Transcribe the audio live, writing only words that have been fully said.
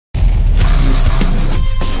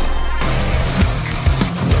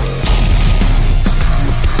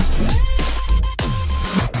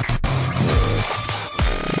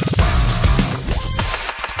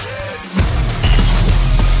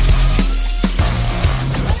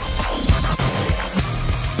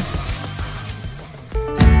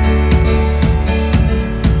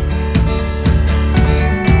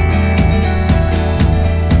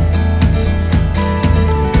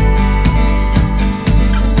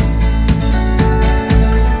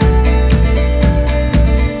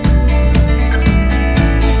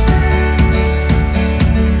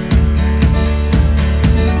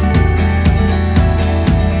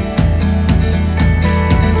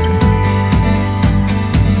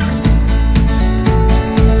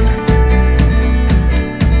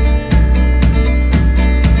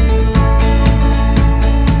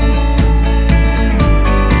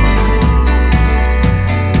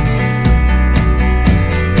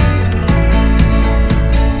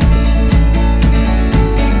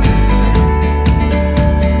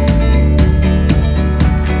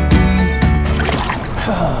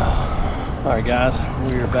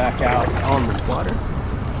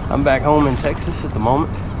I'm back home in Texas at the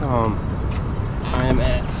moment. I am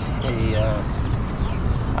at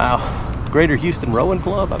a Greater Houston Rowing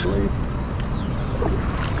Club, I believe.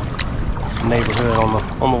 Neighborhood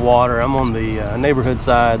on the water. I'm on the neighborhood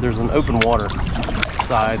side. There's an open water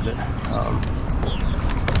side that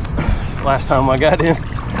last time I got in,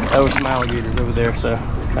 there were some alligators over there, so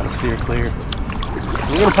kind of steer clear.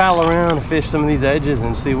 We're gonna paddle around and fish some of these edges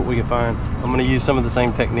and see what we can find. I'm gonna use some of the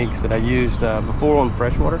same techniques that I used before on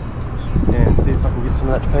freshwater and see if I can get some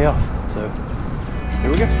of that to pay off. So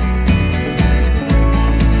here we go.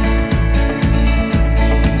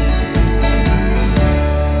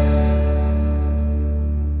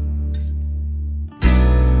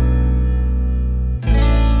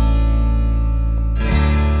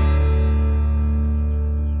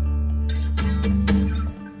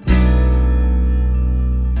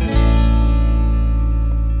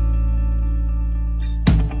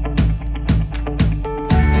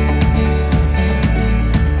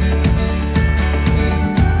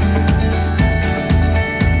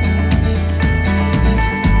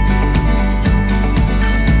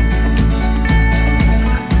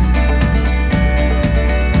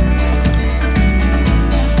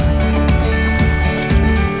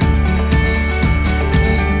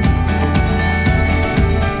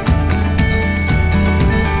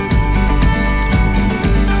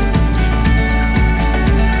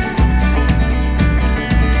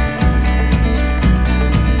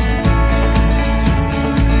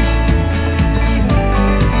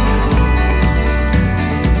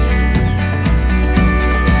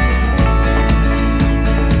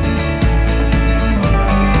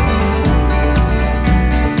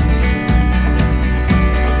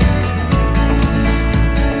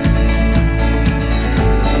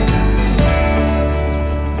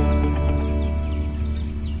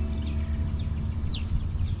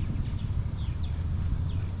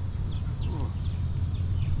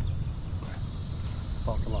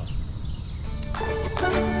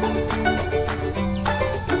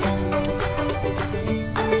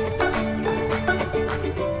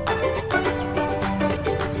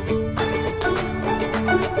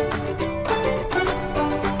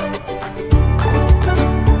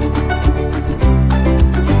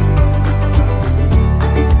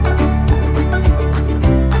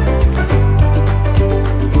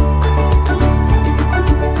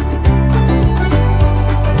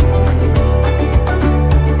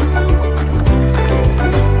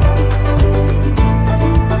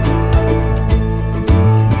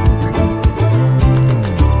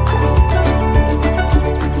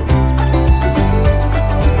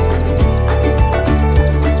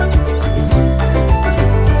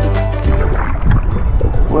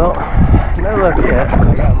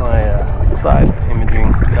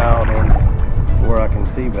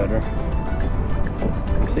 Better.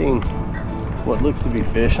 I'm seeing what looks to be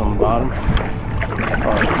fish on the bottom.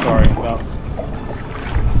 Sorry, about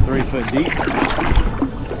 3 foot deep.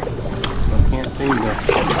 I can't seem to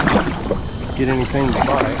get anything to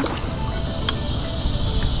bite.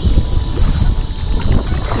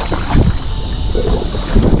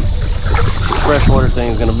 This freshwater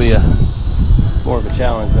thing is going to be more of a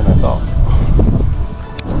challenge than I thought.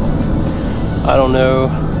 I don't know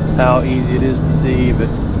how easy it is to see, but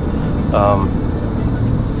I'm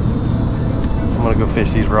gonna go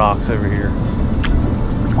fish these rocks over here.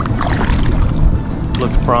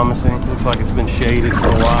 Looks promising. Looks like it's been shaded for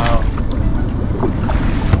a while.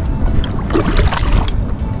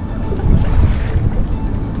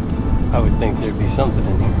 I would think there'd be something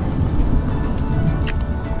in here.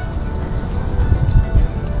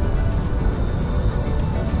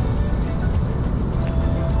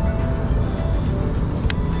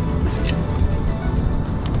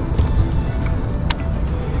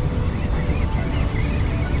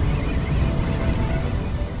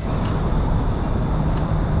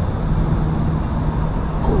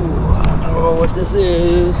 What this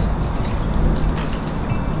is.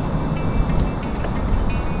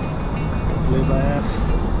 Hopefully bass.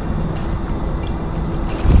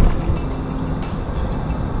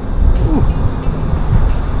 Ooh.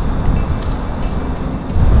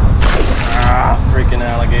 Ah, freaking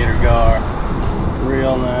alligator gar.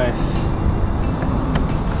 Real nice.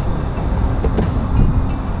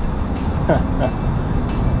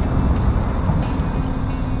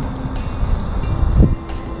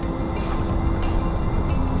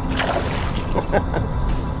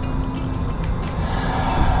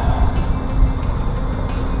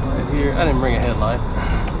 Right here, I didn't bring a headlight.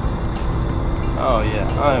 Oh yeah,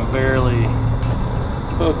 I am barely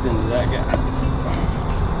hooked into that guy.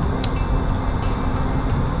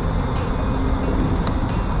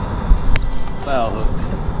 Foul hooked.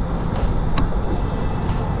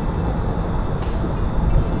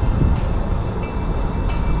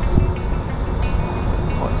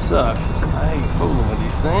 sucks is I ain't fooling with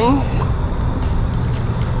these things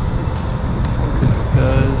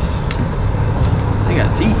because they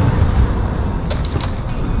got teeth.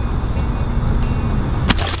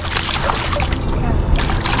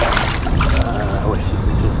 I wish you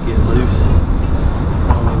could just get loose.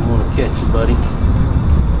 I don't even want to catch you, buddy.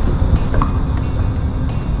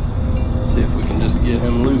 Let's see if we can just get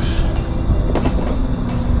him loose.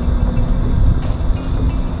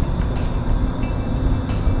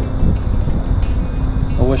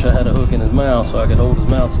 I wish I had a hook in his mouth so I could hold his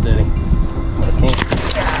mouth steady, but I can't.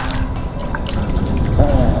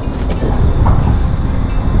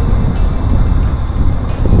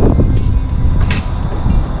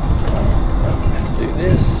 Let's do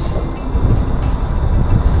this.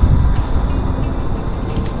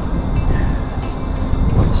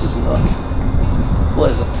 Well, this is not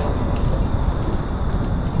pleasant.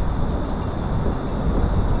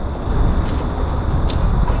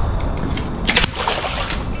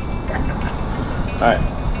 Alright.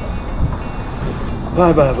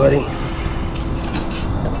 Bye-bye, buddy.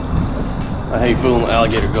 I hate fooling with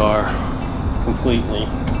alligator gar completely.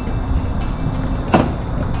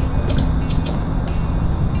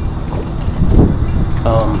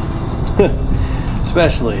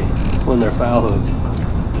 Especially when they're foul hooked.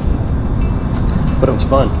 But it was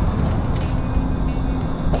fun.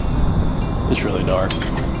 It's really dark.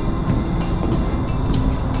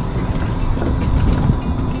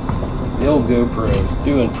 The old GoPro is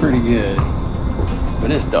doing pretty good,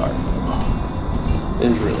 but it's dark.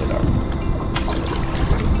 It is really dark.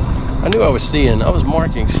 I knew I was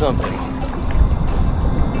marking something,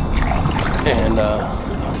 and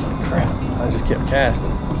I was like, crap. I just kept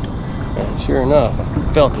casting, and sure enough,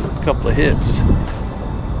 I felt a couple of hits,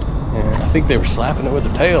 and I think they were slapping it with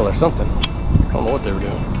their tail or something. I don't know what they were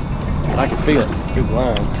doing, but I could feel it through the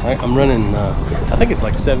line. I'm running, I think it's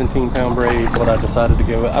like 17-pound braid, what I decided to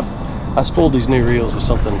go with. I spooled these new reels with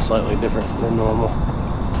something slightly different than normal.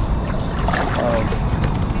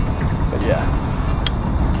 But yeah.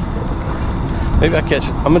 Maybe I catch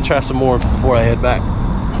it. I'm gonna try some more before I head back.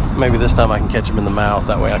 Maybe this time I can catch him in the mouth.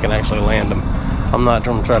 That way I can actually land him. I'm not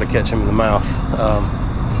gonna try to catch him in the mouth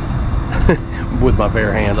with my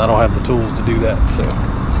bare hands. I don't have the tools to do that, so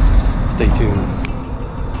stay tuned.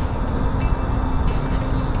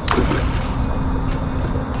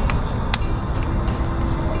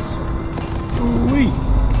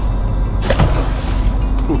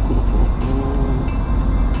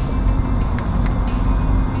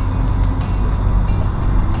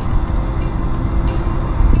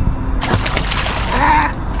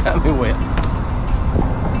 Got me wet.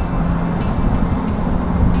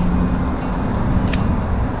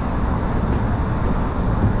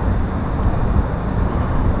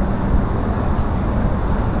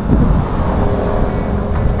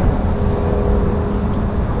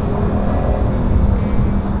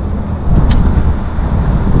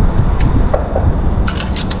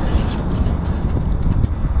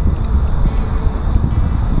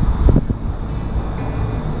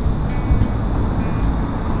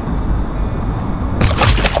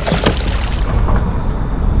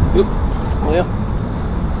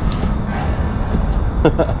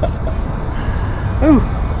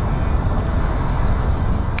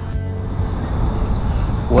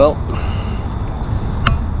 Well,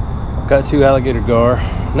 got 2 alligator gar,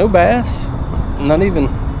 no bass, not even.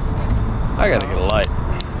 I gotta get a light.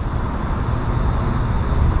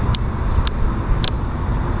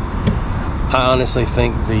 I honestly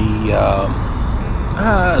think the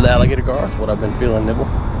alligator gar is what I've been feeling nibble.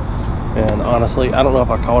 And honestly, I don't know if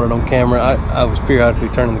I caught it on camera. I was periodically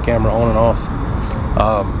turning the camera on and off.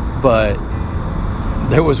 But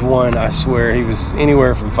there was one, I swear, he was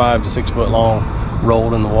anywhere from 5 to 6 foot long,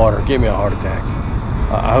 rolled in the water. Gave me a heart attack.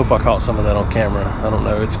 I hope I caught some of that on camera. I don't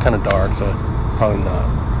know. It's kind of dark, so probably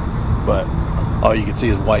not. But all you can see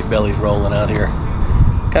is white bellies rolling out here.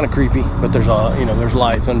 Kind of creepy, but there's there's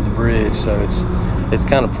lights under the bridge, so it's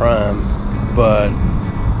kind of prime. But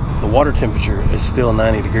the water temperature is still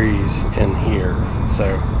 90 degrees in here,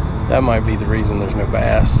 so that might be the reason there's no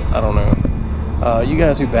bass. I don't know. You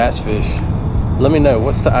guys who bass fish, let me know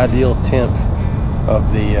what's the ideal temp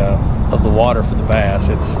of the water for the bass.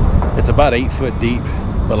 It's about 8 foot deep,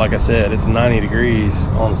 but like I said, it's 90 degrees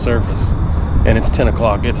on the surface, and it's 10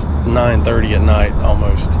 o'clock. It's 9:30 at night,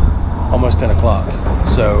 almost 10 o'clock.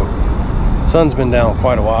 So sun's been down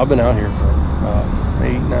quite a while. I've been out here for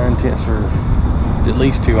 8, 9, 10 for at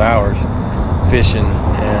least 2 hours fishing,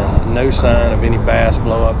 and no sign of any bass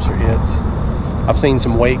blow-ups or hits. I've seen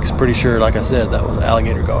some wakes, pretty sure, like I said, that was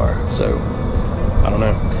alligator gar, so I don't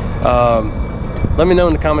know. let me know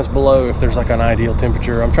in the comments below if there's like an ideal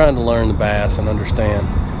temperature. I'm trying to learn the bass and understand.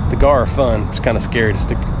 The gar are fun. It's kind of scary to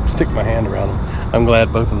stick my hand around them. I'm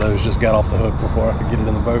glad both of those just got off the hook before I could get it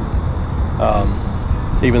in the boat.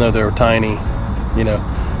 Even though they were tiny, you know,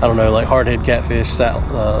 I don't know, like hardhead catfish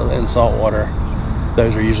in salt water,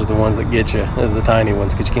 those are usually the ones that get you, as the tiny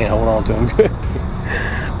ones, because you can't hold on to them good.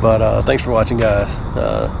 But thanks for watching, guys.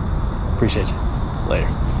 Appreciate you. Later.